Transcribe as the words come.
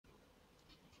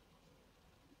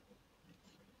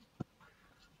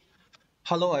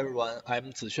Hello everyone,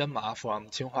 I'm Zixuan Ma from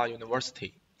Tsinghua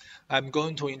University. I'm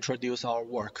going to introduce our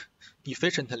work,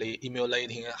 efficiently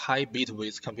emulating high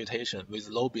bit-width computation with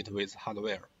low bit-width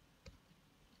hardware.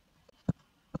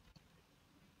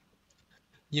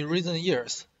 In recent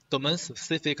years,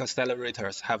 domain-specific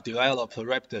accelerators have developed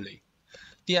rapidly.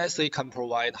 DSA can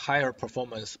provide higher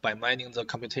performance by mining the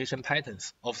computation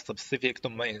patterns of specific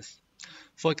domains.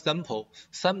 For example,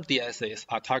 some DSAs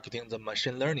are targeting the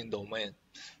machine learning domain,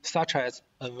 such as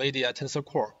NVIDIA Tensor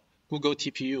Core, Google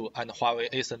TPU, and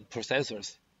Huawei Ascend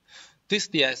processors. These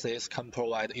DSAs can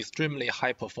provide extremely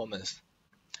high performance.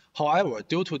 However,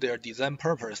 due to their design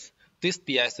purpose, these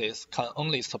DSAs can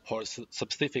only support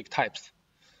specific types.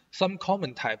 Some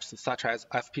common types, such as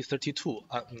FP32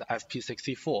 and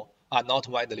FP64, are not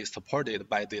widely supported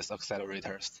by these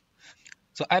accelerators.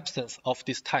 The absence of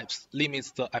these types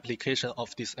limits the application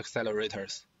of these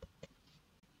accelerators.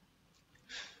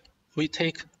 We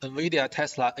take NVIDIA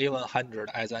Tesla A100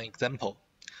 as an example.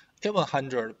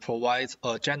 A100 provides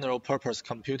a general-purpose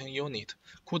computing unit,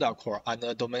 CUDA core, and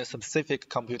a domain-specific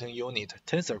computing unit,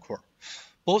 Tensor Core.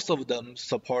 Both of them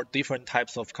support different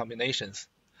types of combinations.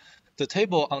 The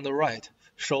table on the right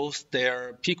shows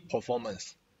their peak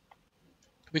performance.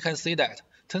 We can see that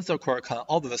Tensor Core can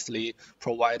obviously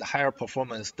provide higher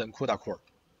performance than CUDA core,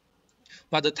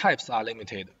 but the types are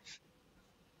limited.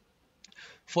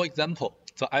 For example,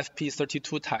 the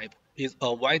FP32 type is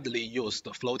a widely used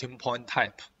floating point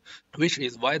type, which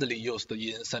is widely used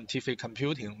in scientific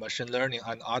computing, machine learning,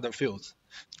 and other fields.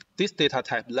 This data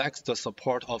type lacks the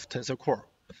support of Tensor Core.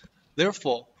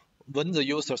 Therefore, when the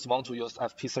users want to use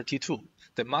FP32,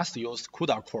 they must use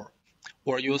CUDA core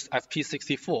or use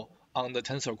FP64 on the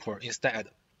Tensor Core instead.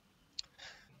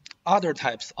 Other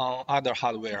types on other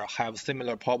hardware have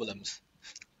similar problems.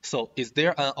 So is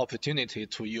there an opportunity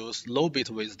to use low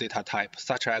bit-width data type,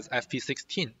 such as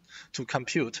FP16, to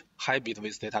compute high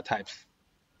bit-width data types?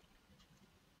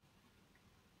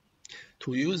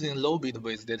 To using low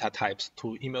bit-width data types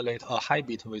to emulate a high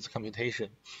bit-width computation,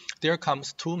 there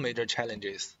comes two major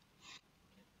challenges.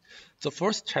 The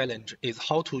first challenge is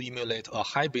how to emulate a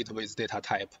high bit-width data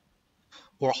type,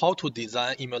 or how to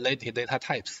design emulated data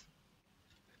types.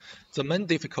 The main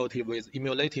difficulty with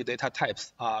emulated data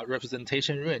types are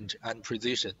representation range and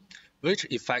precision, which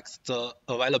affects the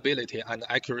availability and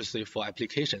accuracy for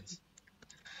applications.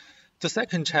 The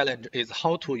second challenge is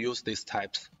how to use these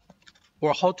types,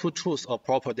 or how to choose a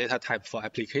proper data type for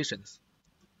applications.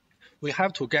 We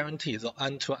have to guarantee the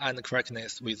end-to-end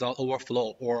correctness without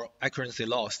overflow or accuracy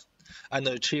loss, and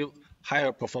achieve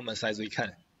higher performance as we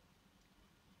can.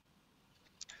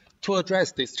 To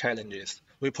address these challenges,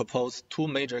 we propose two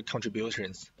major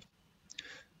contributions.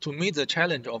 To meet the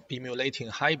challenge of emulating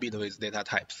high bit-width data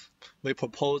types, we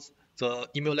propose the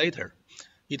emulator.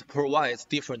 It provides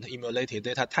different emulated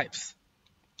data types.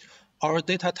 Our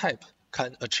data type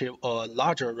can achieve a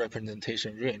larger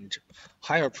representation range,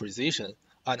 higher precision,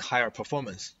 and higher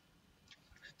performance.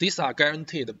 These are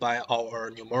guaranteed by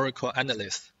our numerical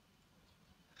analysis.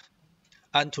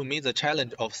 And to meet the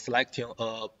challenge of selecting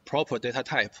a proper data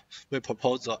type, we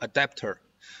propose the adapter.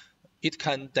 It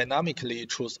can dynamically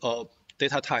choose a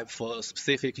data type for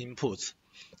specific inputs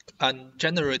and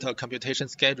generate a computation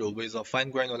schedule with a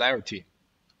fine granularity,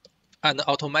 and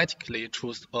automatically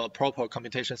choose a proper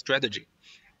computation strategy.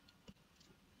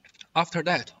 After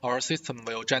that, our system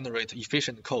will generate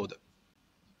efficient code.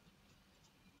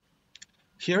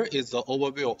 Here is the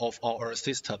overview of our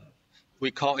system.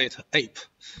 We call it APE.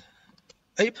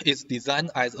 APE is designed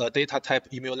as a data type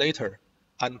emulator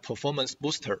and performance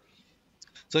booster.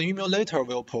 The emulator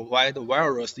will provide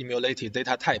various emulated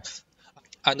data types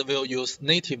and will use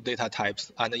native data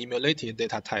types and emulated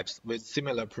data types with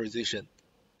similar precision.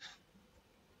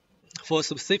 For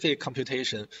specific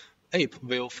computation, APE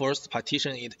will first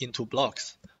partition it into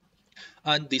blocks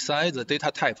and decide the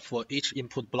data type for each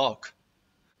input block.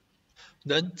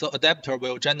 Then the adapter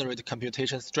will generate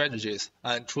computation strategies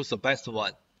and choose the best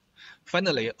one.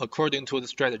 Finally, according to the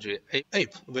strategy,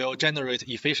 APE will generate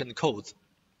efficient codes.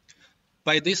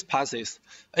 By these passes,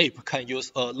 APE can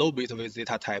use a low bit-width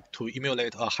data type to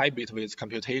emulate a high bit-width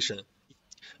computation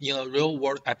in a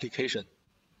real-world application.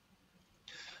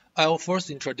 I will first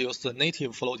introduce the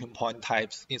native floating point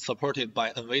types supported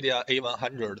by NVIDIA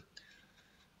A100.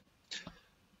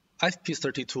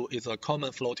 FP32 is a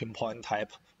common floating point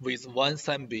type with 1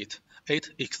 sine bit,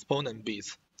 8 exponent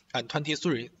bits, and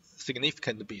 23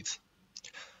 significant bits.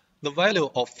 The value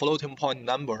of floating point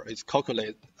number is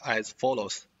calculated as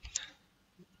follows.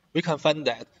 We can find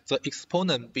that the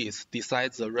exponent bits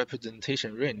decide the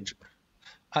representation range,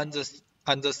 and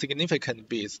the significant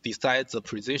bits decide the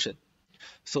precision.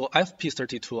 So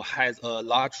FP32 has a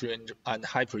large range and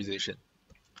high precision.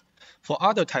 For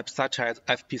other types such as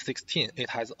FP16, it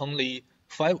has only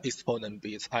 5 exponent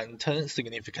bits and 10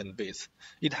 significant bits.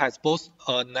 It has both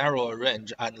a narrower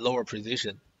range and lower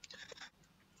precision.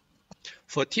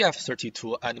 For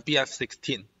TF32 and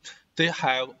BF16, they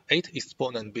have 8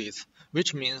 exponent bits,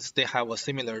 which means they have a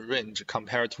similar range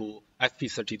compared to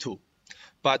FP32,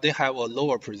 but they have a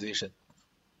lower precision.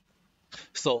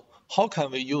 So how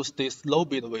can we use these low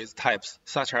bitwidth types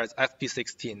such as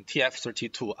FP16,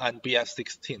 TF32, and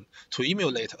BF16 to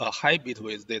emulate a high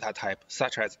bitwidth data type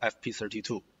such as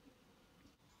FP32?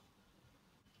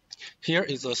 Here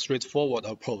is a straightforward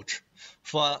approach.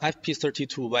 For an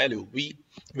FP32 value V,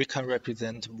 we can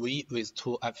represent V with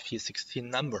two FP16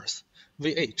 numbers,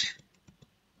 VH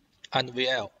and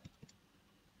VL.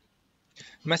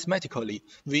 Mathematically,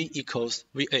 V equals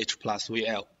VH plus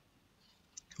VL.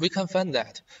 We can find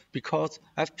that because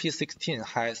FP16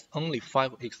 has only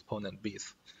 5 exponent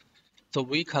bits, so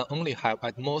we can only have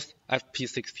at most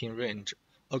FP16 range.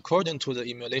 According to the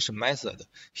emulation method,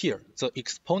 here the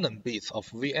exponent bits of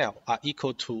VL are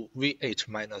equal to VH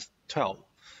minus 12.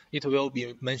 It will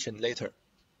be mentioned later.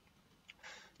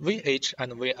 VH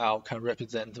and VL can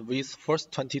represent V's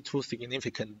first 22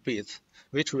 significant bits,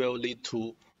 which will lead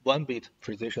to 1-bit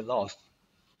precision loss.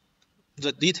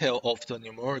 The detail of the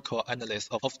numerical analysis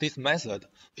of this method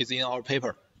is in our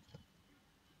paper.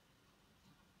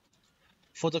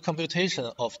 For the computation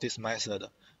of this method,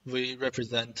 we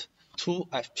represent two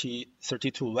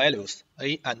FP32 values,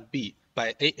 A and B,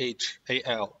 by AH,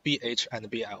 AL, BH, and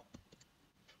BL.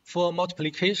 For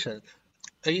multiplication,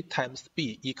 A times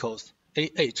B equals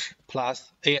AH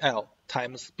plus AL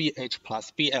times BH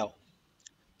plus BL.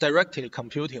 Directly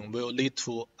computing will lead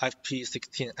to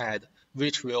FP16 add,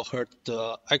 which will hurt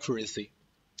the accuracy.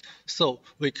 So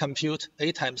we compute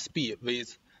A times B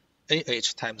with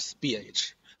AH times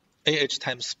BH, AH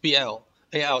times BL,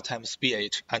 AL times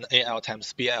BH, and AL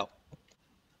times BL.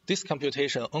 This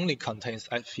computation only contains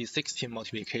FP16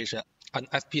 multiplication and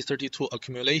FP32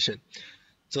 accumulation.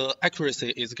 The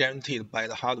accuracy is guaranteed by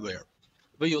the hardware.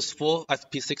 We use 4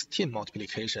 FP16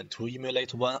 multiplication to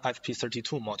emulate 1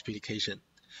 FP32 multiplication.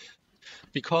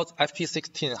 Because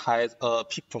FP16 has a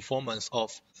peak performance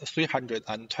of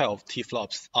 312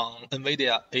 T-flops on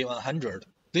NVIDIA A100,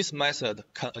 this method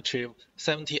can achieve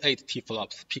 78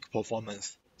 T-flops peak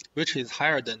performance, which is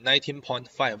higher than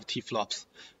 19.5 T-flops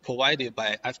provided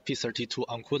by FP32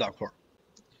 on CUDA core.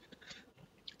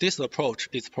 This approach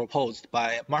is proposed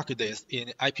by Markdis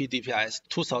in IPDPS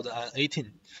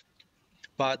 2018,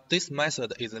 but this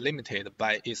method is limited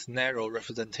by its narrow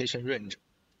representation range.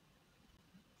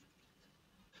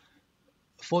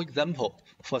 For example,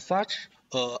 for such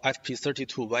a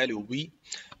FP32 value V,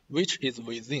 which is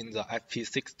within the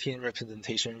FP16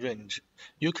 representation range,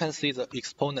 you can see the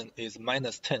exponent is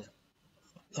minus 10.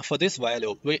 For this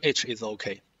value, VH is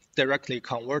okay, directly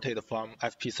converted from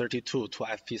FP32 to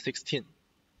FP16.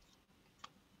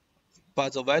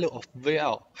 But the value of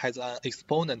VL has an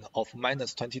exponent of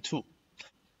minus 22.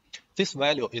 This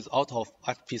value is out of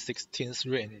FP16's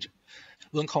range.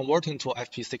 When converting to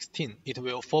FP16, it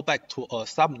will fall back to a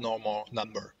subnormal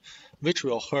number, which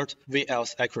will hurt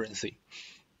VL's accuracy.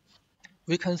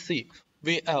 We can see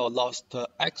VL lost the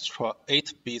extra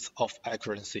 8 bits of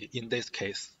accuracy in this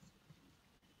case.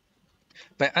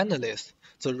 By analysis,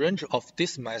 the range of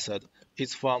this method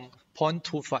is from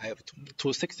 0.25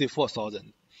 to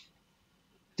 64,000.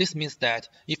 This means that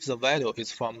if the value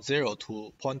is from 0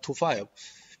 to 0.25,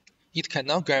 it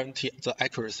cannot guarantee the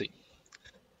accuracy.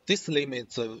 This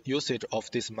limits the usage of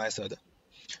this method.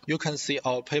 You can see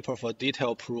our paper for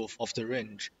detailed proof of the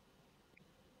range.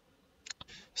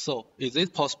 So, is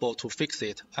it possible to fix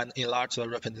it and enlarge the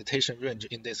representation range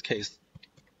in this case?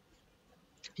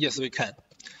 Yes, we can.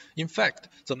 In fact,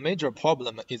 the major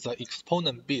problem is the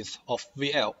exponent bits of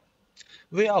VL.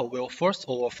 VL will first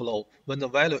overflow when the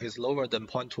value is lower than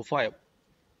 0.25.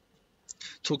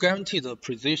 To guarantee the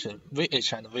precision,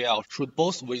 VH and VL should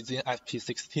both within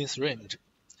FP16's range.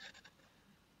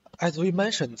 As we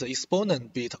mentioned, the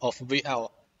exponent bit of VL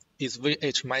is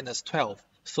VH minus 12,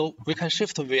 so we can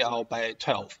shift VL by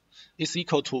 12. It's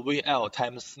equal to VL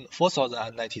times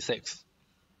 4096.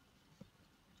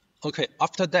 Okay,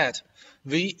 after that,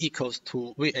 V equals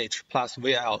to VH plus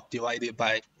VL divided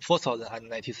by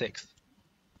 4096.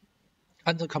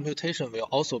 And the computation will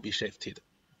also be shifted.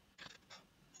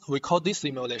 We call this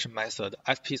simulation method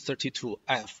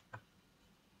FP32F.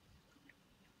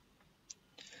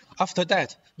 After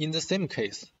that, in the same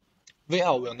case,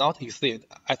 VL will not exceed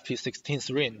FP16's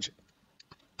range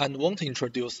and won't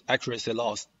introduce accuracy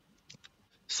loss.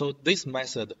 So this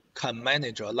method can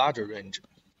manage a larger range.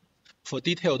 For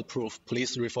detailed proof,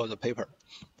 please refer the paper.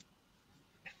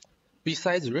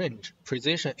 Besides range,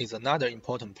 precision is another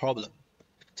important problem.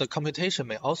 The computation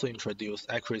may also introduce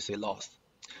accuracy loss.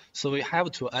 So we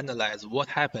have to analyze what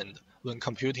happened when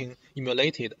computing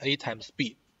emulated A times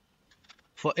B.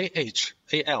 For AH,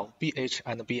 AL, BH,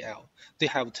 and BL, they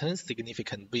have 10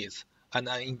 significant bits and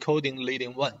an encoding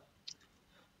leading 1.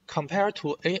 Compared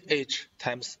to AH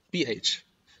times BH,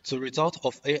 the result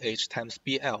of AH times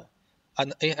BL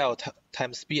and AL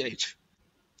times BH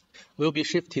will be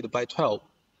shifted by 12,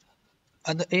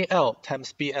 and AL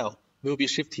times BL will be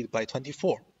shifted by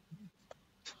 24.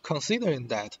 Considering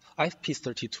that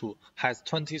FP32 has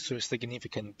 23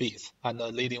 significant bits and a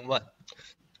leading 1,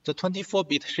 the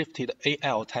 24-bit shifted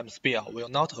AL times BL will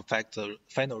not affect the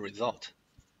final result.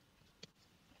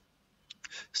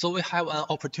 So we have an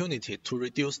opportunity to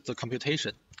reduce the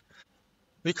computation.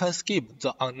 We can skip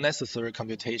the unnecessary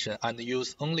computation and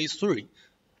use only 3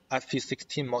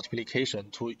 FP16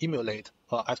 multiplication to emulate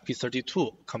a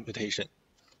FP32 computation.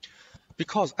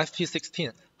 Because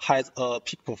FP16 has a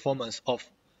peak performance of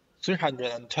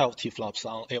 312 T-flops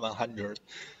on A100,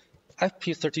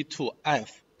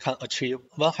 FP32F can achieve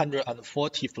 104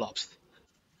 T-flops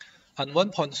and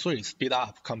 1.3 speed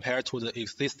up compared to the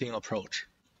existing approach.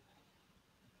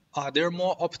 Are there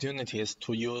more opportunities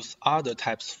to use other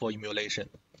types for emulation?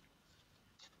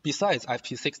 Besides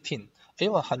FP16,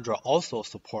 A100 also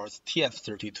supports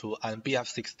TF32 and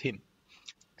BF16.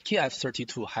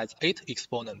 TF32 has 8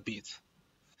 exponent bits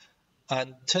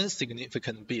and 10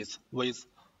 significant bits with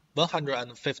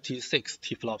 156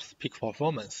 T-flops peak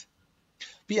performance.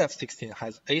 BF16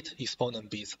 has 8 exponent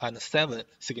bits and 7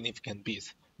 significant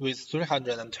bits with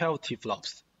 312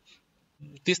 T-flops.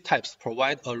 These types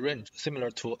provide a range similar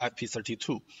to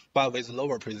FP32, but with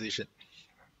lower precision.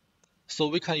 So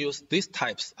we can use these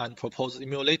types and propose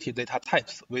emulated data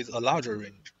types with a larger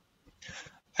range.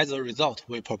 As a result,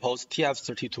 we propose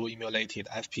TF32 emulated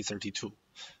FP32,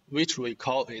 which we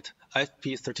call it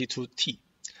FP32T,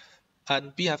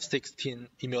 and BF16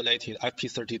 emulated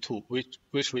FP32,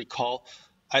 which we call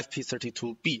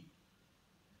FP32B.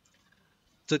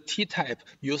 The T-type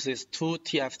uses 2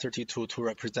 TF32 to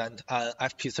represent an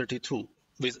FP32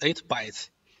 with 8 bytes.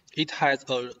 It has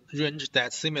a range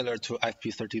that's similar to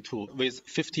FP32 with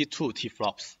 52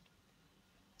 T-flops.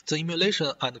 The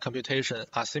emulation and computation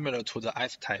are similar to the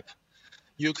F-type.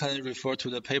 You can refer to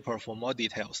the paper for more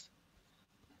details.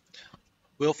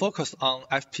 We'll focus on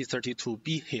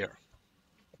FP32B here.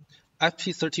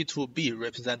 FP32B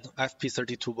represents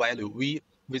FP32 value V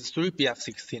with 3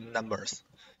 BF16 numbers,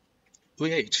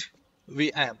 VH,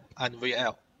 VM, and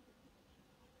VL.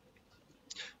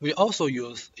 We also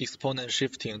use exponent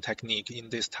shifting technique in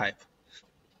this type.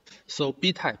 So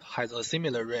B-type has a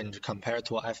similar range compared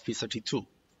to FP32.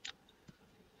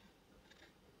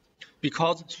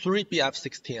 Because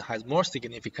 3BF16 has more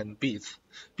significant bits,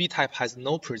 B-type has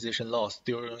no precision loss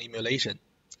during emulation.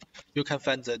 You can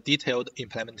find the detailed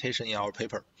implementation in our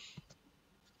paper.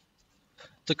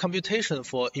 The computation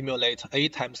for emulate A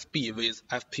times B with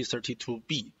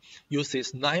FP32B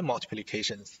uses 9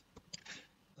 multiplications.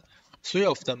 3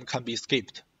 of them can be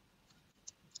skipped.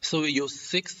 So we use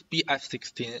 6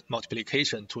 BF16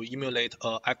 multiplication to emulate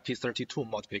a FP32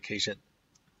 multiplication.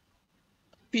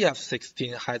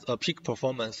 BF16 has a peak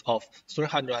performance of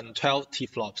 312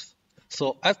 T-flops,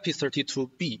 so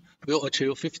FP32B will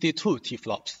achieve 52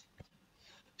 T-flops.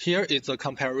 Here is a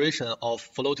comparison of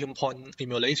floating point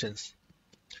emulations.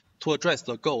 To address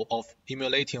the goal of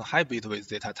emulating high-bitwidth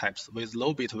data types with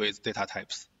low-bitwidth data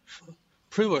types,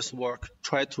 previous work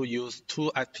tried to use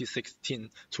 2 FP16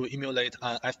 to emulate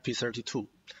an FP32,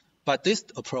 but this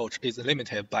approach is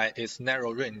limited by its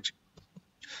narrow range.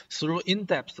 Through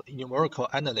in-depth numerical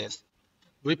analysis,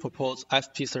 we propose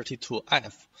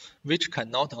FP32F, which can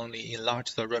not only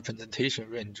enlarge the representation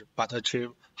range but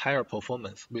achieve higher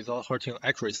performance without hurting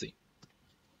accuracy.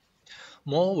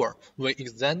 Moreover, we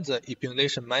extend the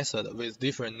emulation method with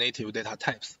different native data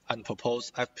types and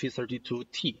propose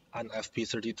FP32T and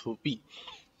FP32B.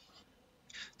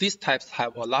 These types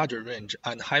have a larger range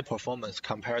and high performance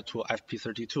compared to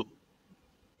FP32.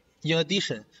 In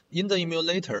addition, in the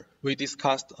emulator, we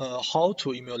discussed how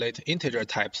to emulate integer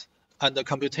types and the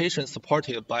computation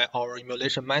supported by our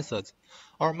emulation methods.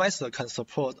 Our method can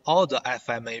support all the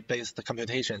FMA-based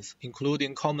computations,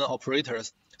 including common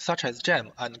operators such as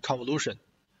gem and convolution.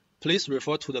 Please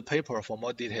refer to the paper for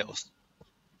more details.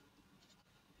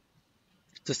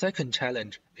 The second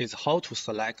challenge is how to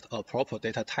select a proper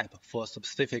data type for a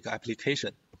specific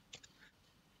application.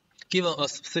 Given a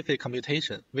specific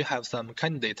computation, we have some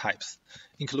candidate types,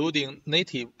 including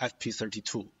native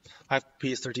FP32,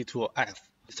 FP32F,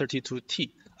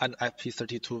 32T, and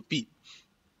FP32B.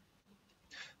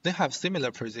 They have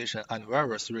similar precision and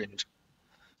various range.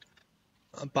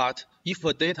 But if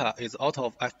the data is out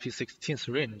of FP16's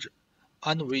range,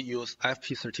 and we use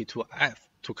FP32F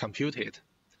to compute it,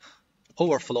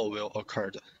 overflow will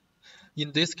occur.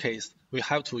 In this case, we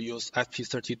have to use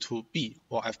FP32B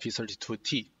or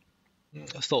FP32T.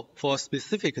 So for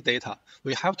specific data,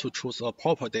 we have to choose a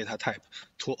proper data type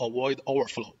to avoid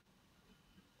overflow.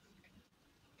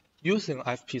 Using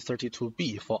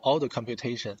FP32B for all the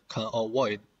computation can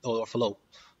avoid overflow,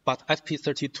 but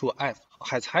FP32F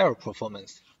has higher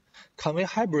performance. Can we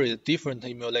hybrid different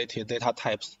emulated data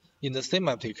types in the same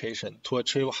application to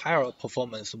achieve higher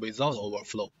performance without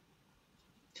overflow?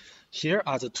 Here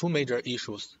are the two major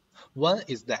issues. One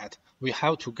is that we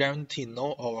have to guarantee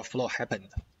no overflow happened.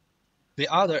 The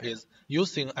other is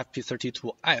using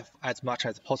FP32F as much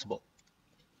as possible.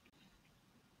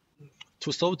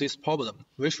 To solve this problem,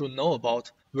 we should know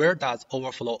about where does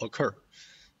overflow occur.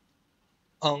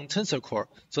 On Tensor Core,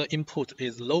 the input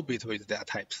is low-bitwidth data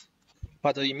types,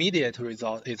 but the immediate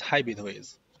result is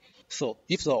high-bitwidth. So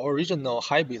if the original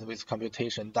high-bitwidth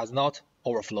computation does not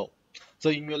overflow,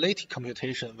 the emulated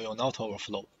computation will not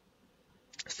overflow.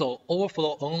 So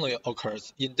overflow only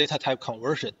occurs in data type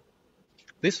conversion.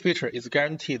 This feature is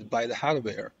guaranteed by the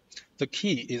hardware. The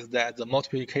key is that the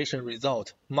multiplication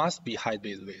result must be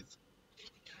high-bitwidth.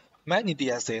 Many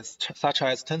DSAs, such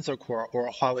as Tensor Core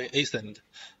or Huawei Ascend,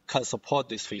 can support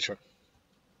this feature.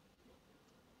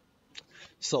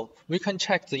 So we can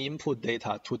check the input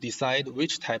data to decide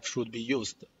which type should be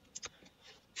used.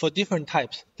 For different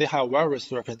types, they have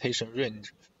various representation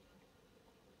range.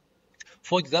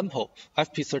 For example,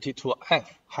 FP32F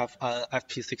have an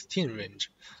FP16 range.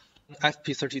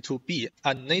 FP32B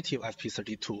and native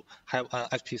FP32 have an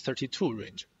FP32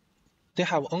 range. They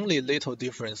have only little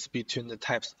difference between the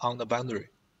types on the boundary.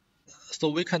 So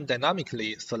we can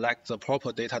dynamically select the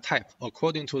proper data type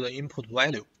according to the input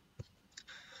value.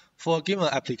 For a given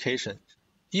application,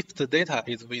 if the data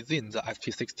is within the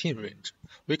FP16 range,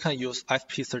 we can use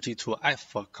FP32F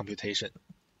for computation.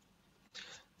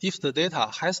 If the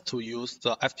data has to use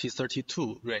the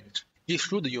FP32 range, it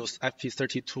should use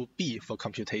FP32B for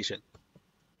computation.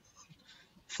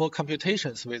 For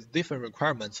computations with different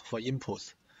requirements for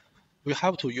inputs, we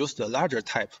have to use the larger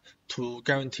type to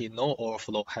guarantee no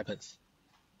overflow happens.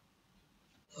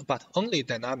 But only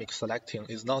dynamic selecting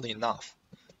is not enough.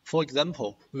 For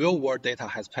example, real-world data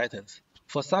has patterns.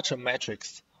 For such a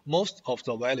matrix, most of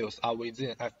the values are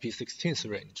within FP16's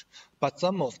range, but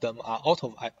some of them are out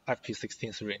of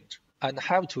FP16's range and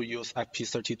have to use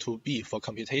FP32B for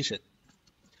computation.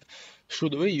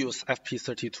 Should we use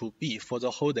FP32B for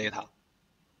the whole data?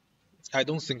 I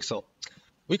don't think so.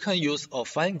 We can use a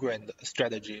fine-grained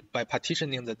strategy by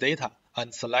partitioning the data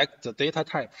and select the data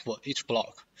type for each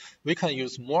block. We can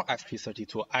use more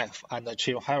FP32F and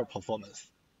achieve higher performance.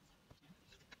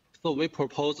 So we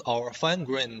propose our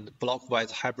fine-grained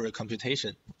block-wise hybrid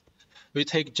computation. We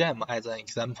take Jam as an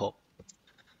example.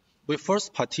 We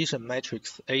first partition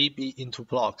matrix A, B into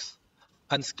blocks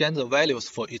and scan the values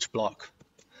for each block.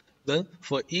 Then,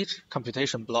 for each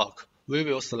computation block, we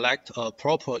will select a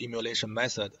proper emulation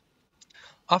method.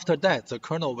 After that, the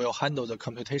kernel will handle the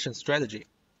computation strategy.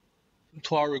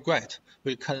 To our regret,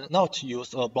 we cannot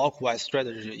use a block-wise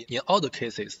strategy in all the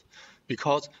cases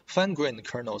because fine-grained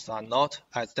kernels are not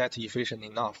as that efficient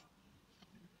enough.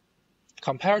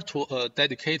 Compared to a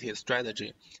dedicated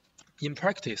strategy, in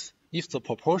practice, if the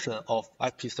proportion of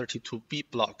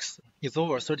FP32B blocks is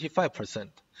over 35%,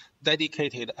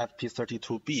 dedicated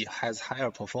FP32B has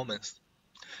higher performance.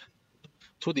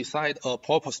 To decide a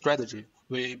proper strategy,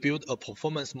 we build a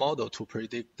performance model to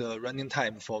predict the running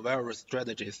time for various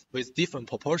strategies with different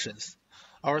proportions.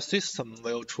 Our system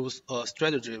will choose a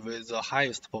strategy with the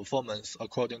highest performance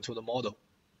according to the model.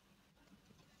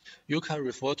 You can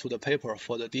refer to the paper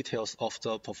for the details of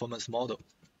the performance model.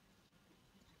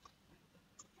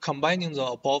 Combining the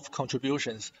above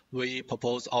contributions, we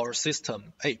propose our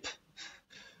system, APE.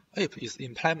 APE is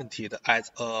implemented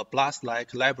as a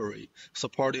BLAST-like library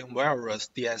supporting various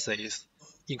DSAs,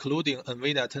 including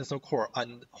NVIDIA Tensor Core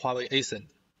and Huawei Ascend.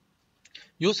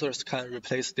 Users can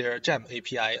replace their Jam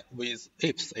API with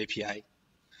APE's API.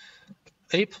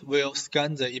 APE will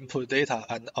scan the input data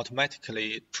and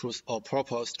automatically choose a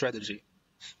proper strategy.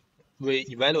 We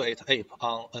evaluate APE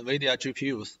on NVIDIA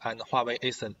GPUs and Huawei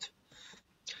Ascend.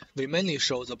 We mainly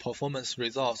show the performance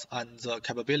results and the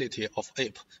capability of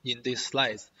APE in these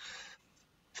slides.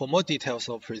 For more details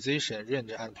of precision,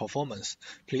 range, and performance,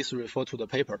 please refer to the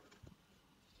paper.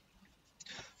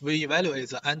 We evaluate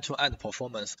the end-to-end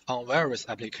performance on various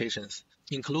applications,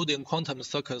 including quantum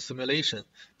circuit simulation,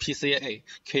 PCA,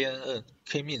 KNN,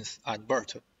 K-means, and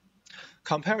BERT.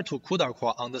 Compared to CUDA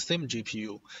core on the same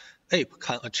GPU, Ape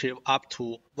can achieve up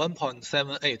to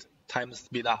 1.78 times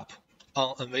speedup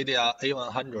on NVIDIA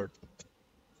A100.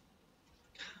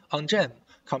 On Gen,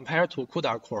 compared to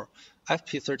CUDA core,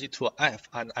 FP32F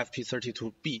and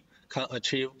FP32B can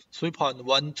achieve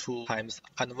 3.12 times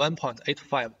and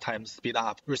 1.85 times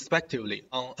speedup, respectively,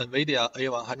 on NVIDIA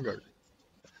A100.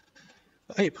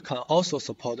 Ape can also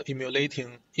support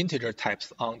emulating integer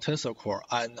types on Tensor Core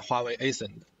and Huawei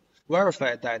Ascend.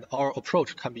 Verify that our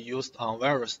approach can be used on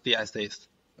various DSAs.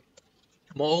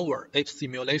 Moreover, Ape's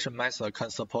simulation method can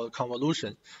support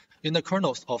convolution. In the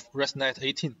kernels of ResNet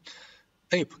 18,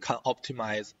 Ape can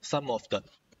optimize some of them.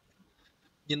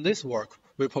 In this work,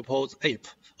 we propose Ape,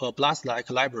 a BLAS-like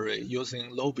library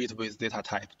using low-bitwidth data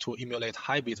type to emulate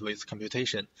high-bitwidth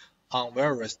computation on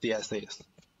various DSAs.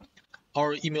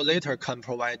 Our emulator can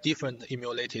provide different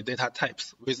emulated data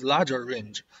types with larger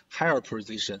range, higher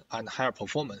precision, and higher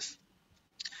performance.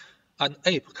 An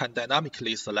Ape can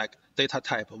dynamically select data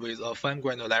type with a fine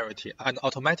granularity and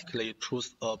automatically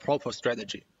choose a proper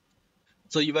strategy.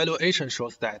 The evaluation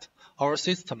shows that our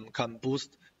system can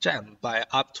boost Gen by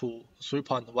up to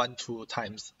 3.12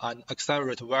 times and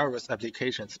accelerate various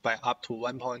applications by up to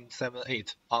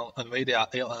 1.78 on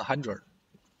NVIDIA A100.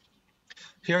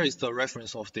 Here is the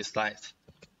reference of this slide.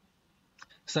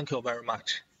 Thank you very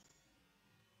much.